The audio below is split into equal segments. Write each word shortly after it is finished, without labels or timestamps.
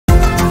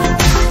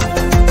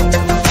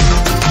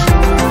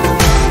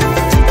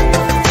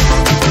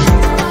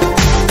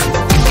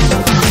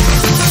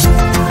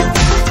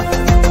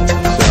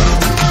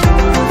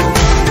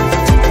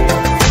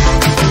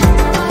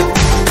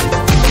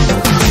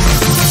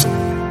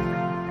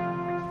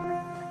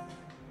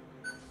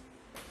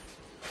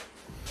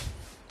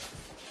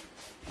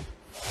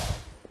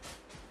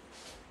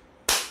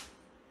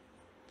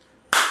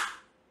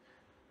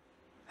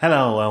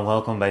Hello and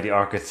welcome by the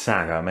Orchid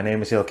Saga. My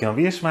name is Ilke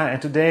Wiersma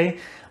and today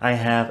I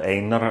have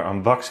another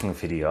unboxing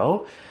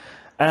video.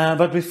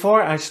 But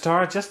before I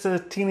start, just a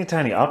teeny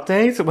tiny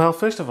update. Well,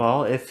 first of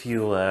all, if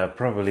you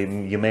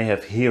you may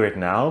have heard it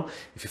now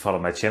if you follow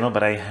my channel,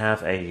 but I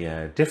have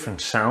a different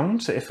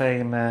sound if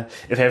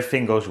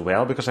everything goes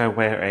well, because I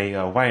wear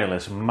a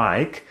wireless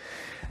mic.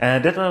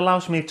 That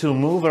allows me to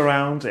move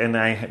around and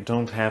I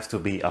don't have to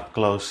be up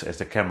close as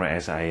the camera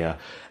as I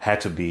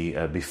had to be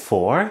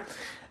before.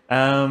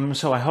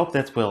 So I hope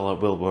that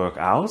will work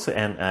out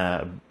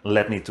and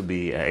let me to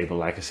be able,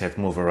 like I said,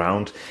 move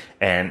around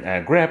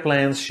and grab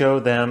plants, show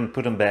them,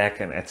 put them back,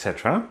 and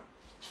etc.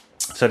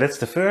 So that's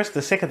the first.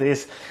 The second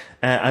is,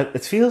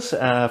 it feels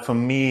for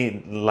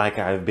me like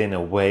I've been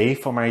away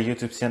from my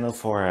YouTube channel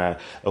for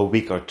a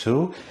week or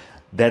two.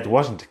 That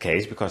wasn't the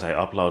case because I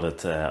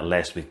uploaded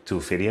last week 2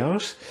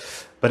 videos.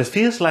 But it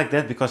feels like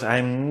that because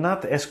I'm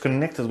not as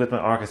connected with my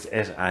orchids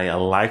as I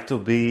like to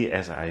be,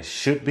 as I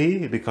should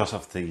be, because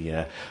of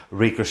the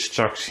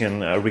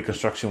reconstruction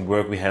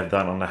work we have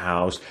done on the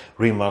house,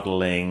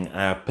 remodeling,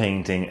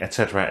 painting,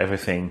 etc.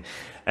 Everything.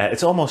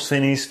 It's almost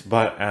finished,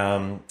 but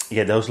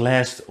yeah, those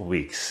last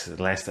weeks,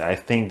 I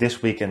think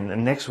this week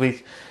and next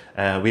week,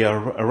 we are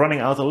running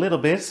out a little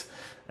bit.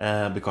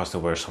 Because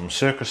there were some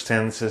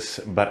circumstances,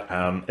 but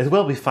it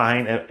will be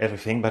fine,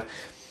 everything. But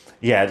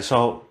yeah,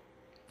 so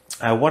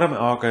what are my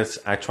orchids?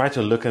 I try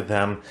to look at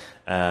them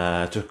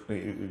to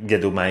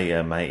do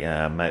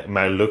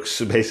my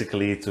looks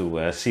basically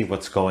to see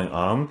what's going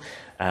on,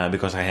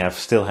 because I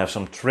still have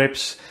some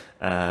trips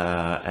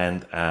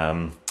and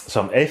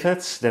some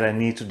aphids that I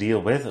need to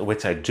deal with,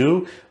 which I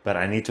do, but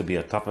I need to be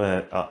on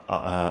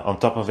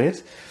top of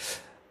it.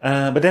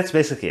 But that's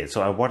basically it.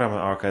 So I water my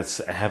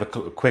orchids, I have a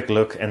quick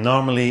look, and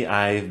normally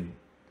I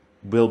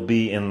will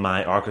be in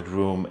my orchid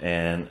room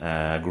and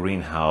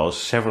greenhouse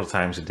several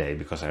times a day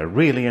because I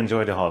really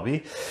enjoy the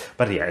hobby.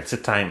 But yeah, it's a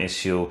time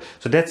issue.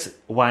 So that's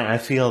why I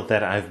feel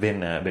that I've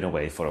been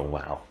away for a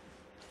while.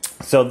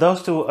 So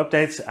those 2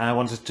 updates I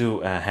wanted to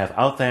have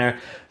out there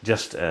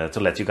just to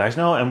let you guys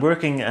know. I'm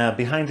working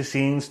behind the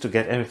scenes to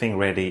get everything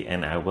ready,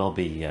 and I will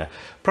be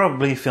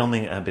probably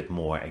filming a bit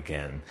more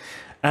again.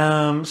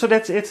 So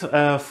that's it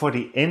for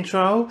the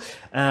intro.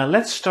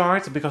 Let's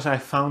start, because I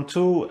found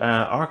 2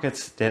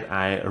 orchids that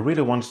I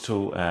really want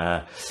to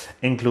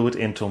include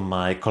into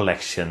my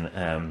collection.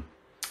 And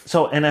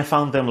I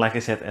found them, like I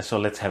said, and so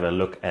let's have a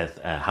look at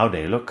how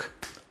they look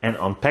and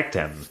unpack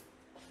them.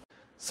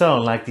 So,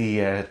 like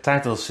the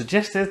title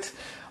suggested,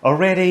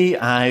 already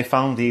I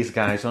found these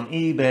guys on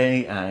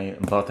eBay. I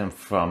bought them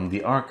from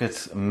the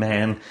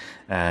Orchidman.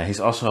 He's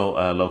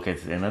also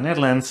located in the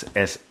Netherlands,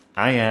 as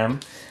I am.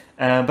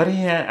 But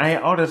I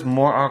ordered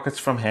more orchids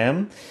from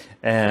him,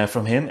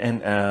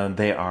 and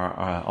they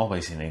are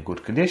always in a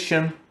good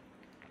condition.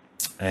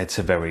 It's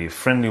a very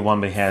friendly one,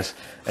 but he has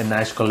a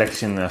nice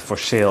collection for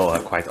sale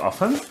quite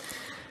often.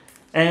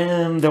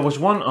 And there was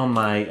one on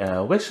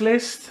my wish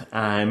list.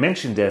 I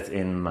mentioned that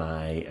in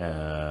my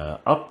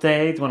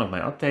update, one of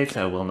my updates.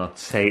 I will not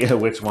say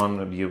which one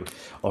of you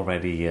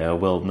already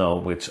will know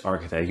which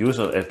orchid I use,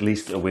 or at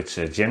least which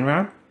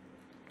genre.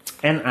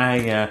 And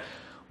I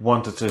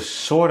wanted a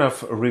sort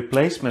of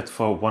replacement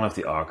for one of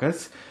the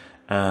orchids,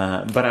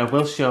 but I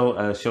will show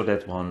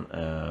that one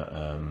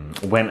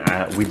when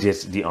we did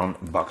the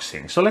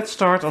unboxing. So let's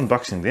start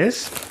unboxing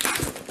this.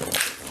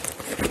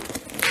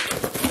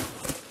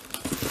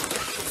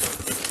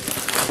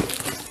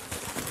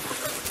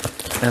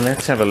 And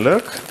let's have a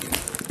look.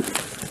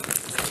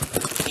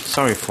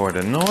 Sorry for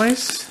the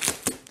noise.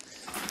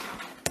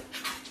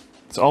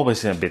 It's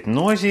always a bit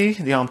noisy,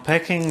 the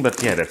unpacking,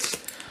 but yeah, that's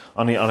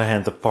on the other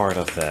hand the part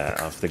of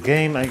the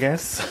game, I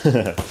guess.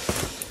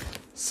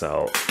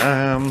 So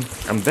I'm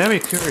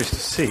very curious to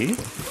see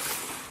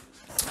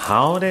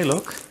how they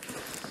look.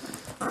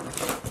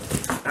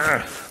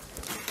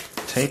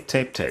 Tape,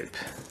 tape, tape.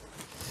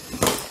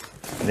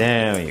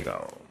 There you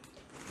go.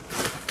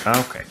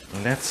 Okay,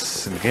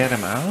 let's get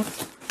them out.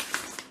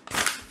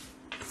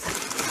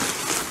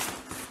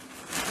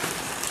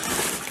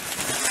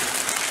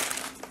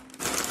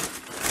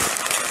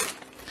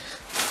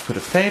 Put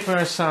the paper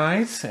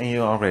aside, and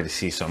you already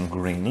see some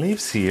green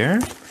leaves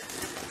here.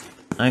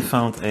 I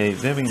found a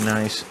very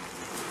nice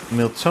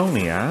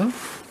Miltonia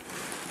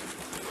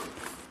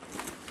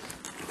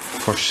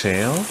for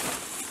sale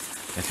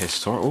at his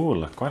store.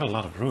 Oh, quite a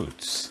lot of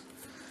roots.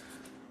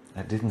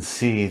 I didn't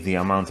see the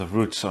amount of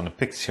roots on the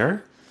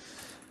picture.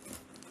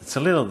 It's a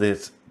little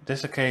bit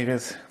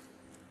desiccated.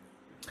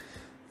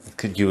 It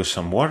could use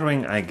some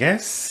watering, I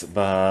guess,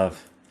 but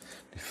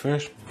the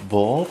first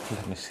bulb,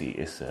 let me see,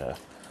 is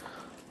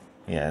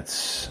yeah,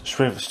 it's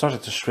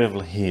started to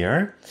shrivel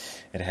here.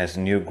 It has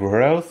new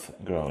growth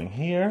growing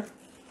here.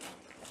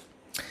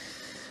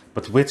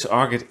 But which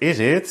orchid is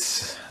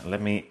it?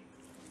 Let me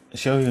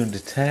show you the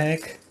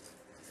tag.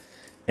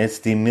 It's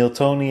the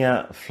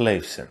Miltonia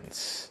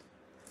flavescens,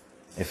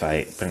 if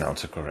I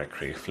pronounce it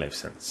correctly,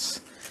 flavescens.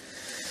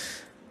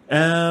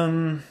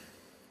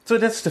 So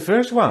that's the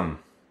first one.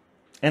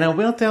 And I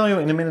will tell you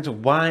in a minute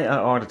why I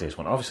ordered this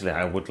one. Obviously,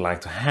 I would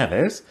like to have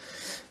it,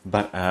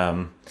 but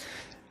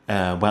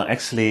well,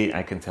 actually,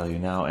 I can tell you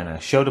now, and I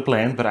show the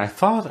plant, but I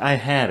thought I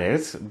had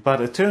it,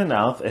 but it turned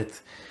out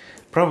it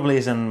probably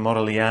is a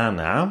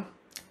Morelliana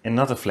and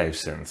not a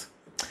Flavescent.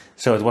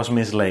 So it was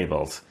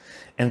mislabeled.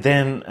 And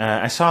then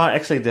I saw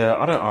actually the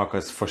other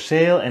orchid for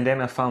sale, and then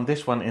I found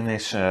this one in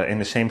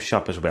the same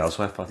shop as well.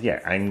 So I thought,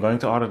 yeah, I'm going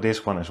to order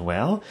this one as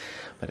well.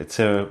 But it's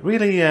a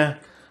really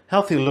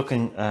healthy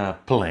looking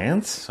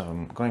plant. So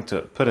I'm going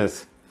to put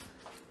it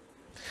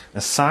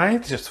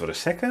aside just for a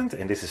second.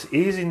 And this is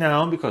easy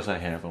now because I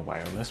have a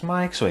wireless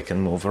mic, so I can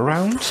move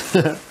around.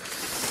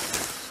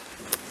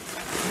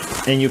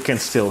 And you can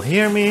still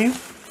hear me.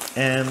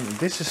 And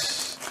this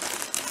is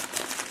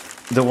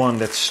the one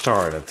that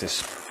started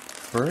this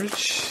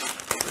birkage.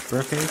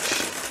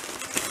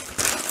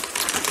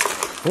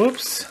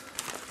 Whoops.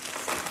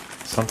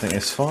 Something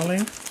is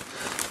falling.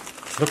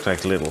 Look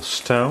like little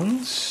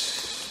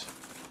stones.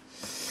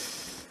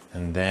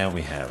 And there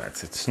we have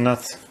it. It's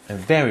not a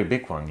very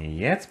big one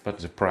yet, but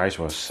the price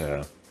was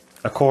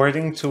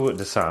according to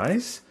the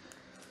size.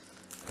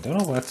 I don't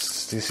know what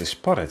this is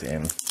potted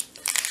in.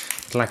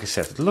 But like I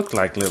said, it looked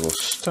like little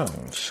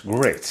stones.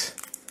 Grit.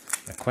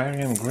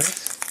 Aquarium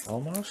grit,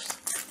 almost.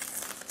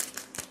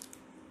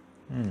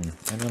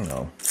 I don't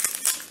know.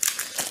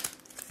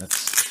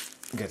 Let's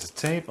get the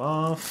tape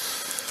off.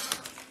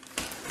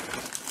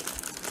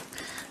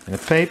 And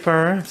the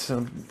paper, it's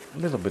a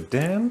little bit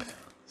damp,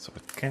 so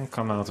it can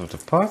come out of the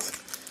pot.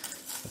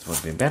 That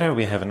would be better.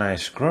 We have a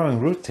nice growing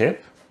root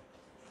tip.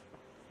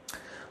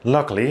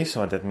 Luckily,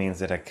 so that means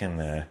that I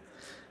can,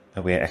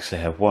 we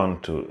actually have 1,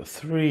 2,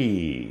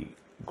 3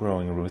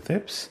 growing root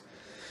tips.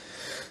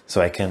 So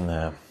I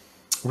can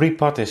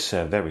repot this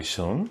very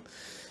soon.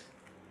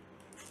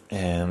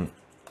 And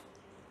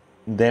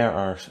there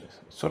are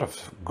sort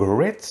of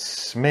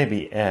grits,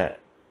 maybe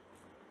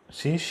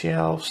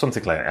seashell,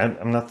 something like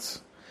that. I'm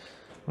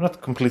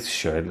not completely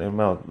sure.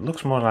 Well, it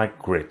looks more like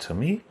grit to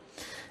me.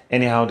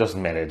 Anyhow, it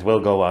doesn't matter. It will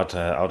go out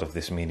of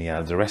this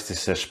media. The rest is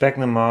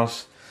sphagnum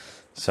moss.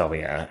 So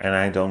yeah, and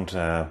I don't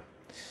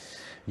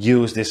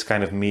use this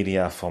kind of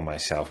media for my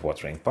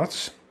self-watering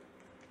pots.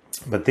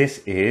 But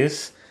this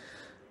is...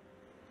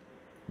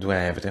 Do I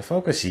have it in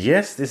focus?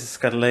 Yes, this is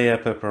Cattleya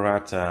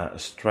purpurata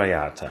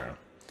striata.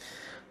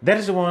 That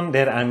is the one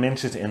that I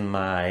mentioned in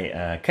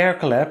my care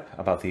collab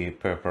about the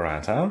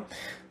purpurata.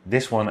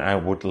 This one I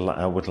would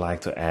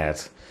like to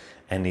add,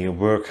 and the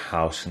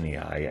workhouse in the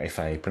eye, if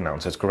I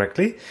pronounce it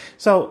correctly.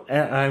 So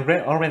I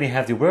already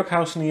have the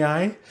workhouse in the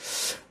eye,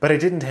 but I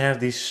didn't have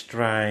the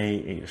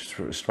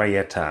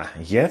striata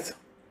yet,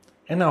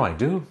 and now I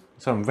do.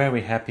 So I'm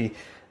very happy.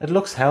 It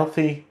looks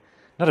healthy.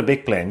 Not a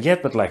big plant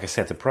yet, but like I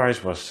said, the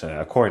price was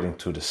according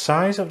to the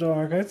size of the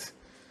orchid.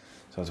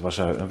 So it was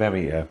a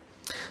very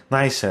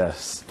nice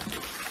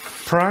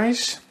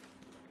price.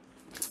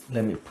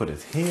 Let me put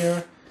it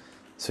here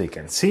so you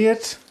can see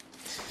it.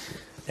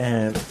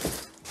 And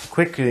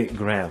quickly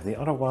grab the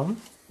other one.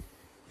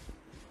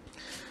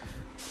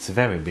 It's a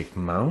very big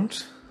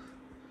mound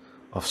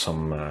of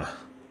some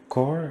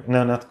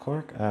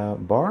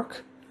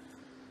bark.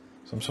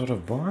 Some sort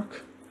of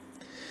bark.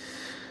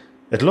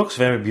 It looks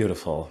very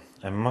beautiful.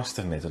 I must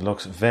admit, it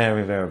looks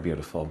very, very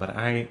beautiful, but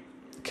I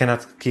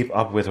cannot keep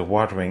up with the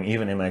watering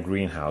even in my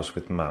greenhouse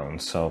with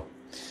mounds.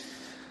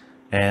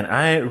 And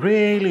I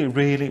really,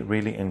 really,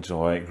 really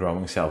enjoy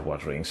growing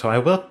self-watering. So I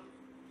will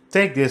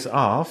take this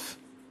off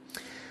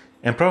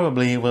and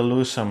probably will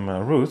lose some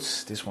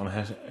roots. This one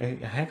has a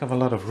heck of a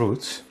lot of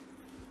roots.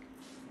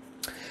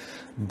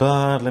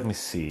 But let me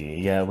see.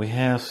 Yeah, we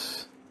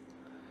have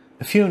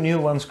a few new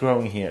ones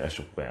growing here as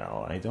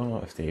well. I don't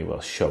know if they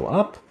will show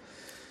up.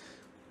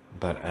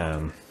 But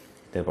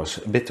that was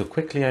a bit too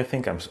quickly, I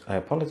think. I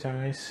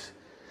apologize.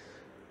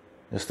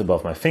 Just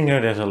above my finger,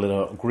 there's a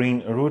little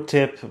green root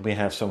tip. We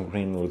have some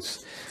green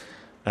roots.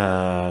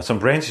 Some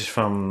branches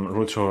from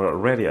roots who are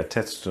already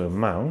attached to the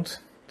mound.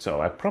 So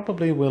I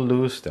probably will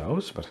lose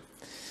those, but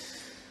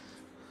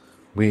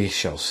we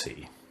shall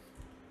see.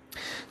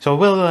 So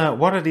we'll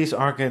water these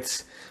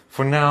orchids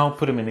for now,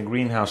 put them in the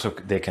greenhouse so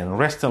they can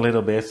rest a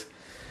little bit.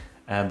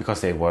 Because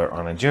they were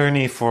on a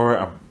journey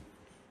for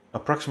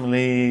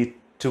approximately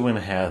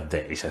 2.5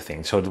 days, I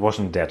think. So it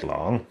wasn't that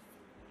long.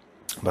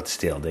 But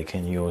still, they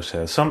can use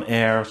some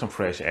air, some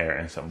fresh air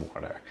and some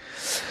water.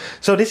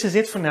 So this is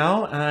it for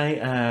now.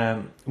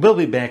 I will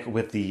be back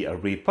with the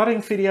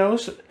repotting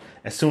videos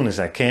as soon as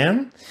I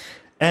can.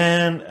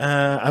 And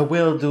I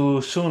will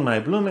do soon my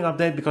blooming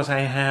update because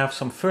I have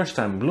some first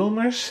time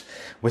bloomers,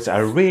 which I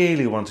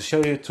really want to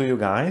show you to you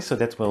guys. So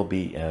that will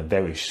be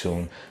very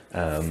soon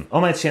on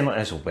my channel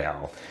as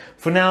well.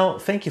 For now,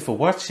 thank you for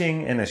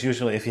watching, and as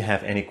usual, if you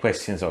have any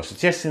questions or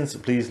suggestions,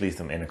 please leave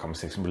them in the comment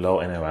section below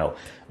and I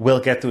will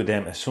get to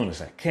them as soon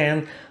as I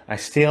can. I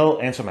still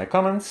answer my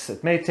comments.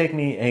 It may take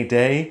me a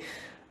day,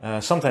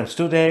 sometimes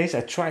 2 days.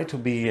 I try to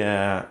be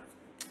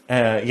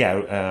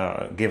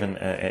given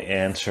an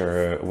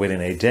answer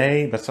within a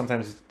day, but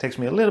sometimes it takes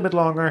me a little bit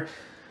longer.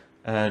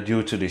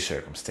 due to these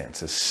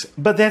circumstances.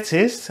 But that's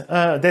it.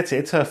 That's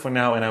it for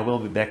now, and I will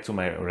be back to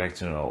my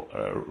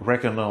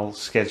regional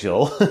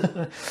schedule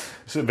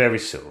so very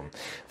soon.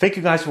 Thank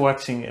you guys for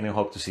watching, and I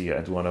hope to see you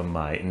at one of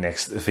my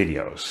next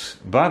videos.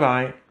 Bye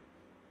bye.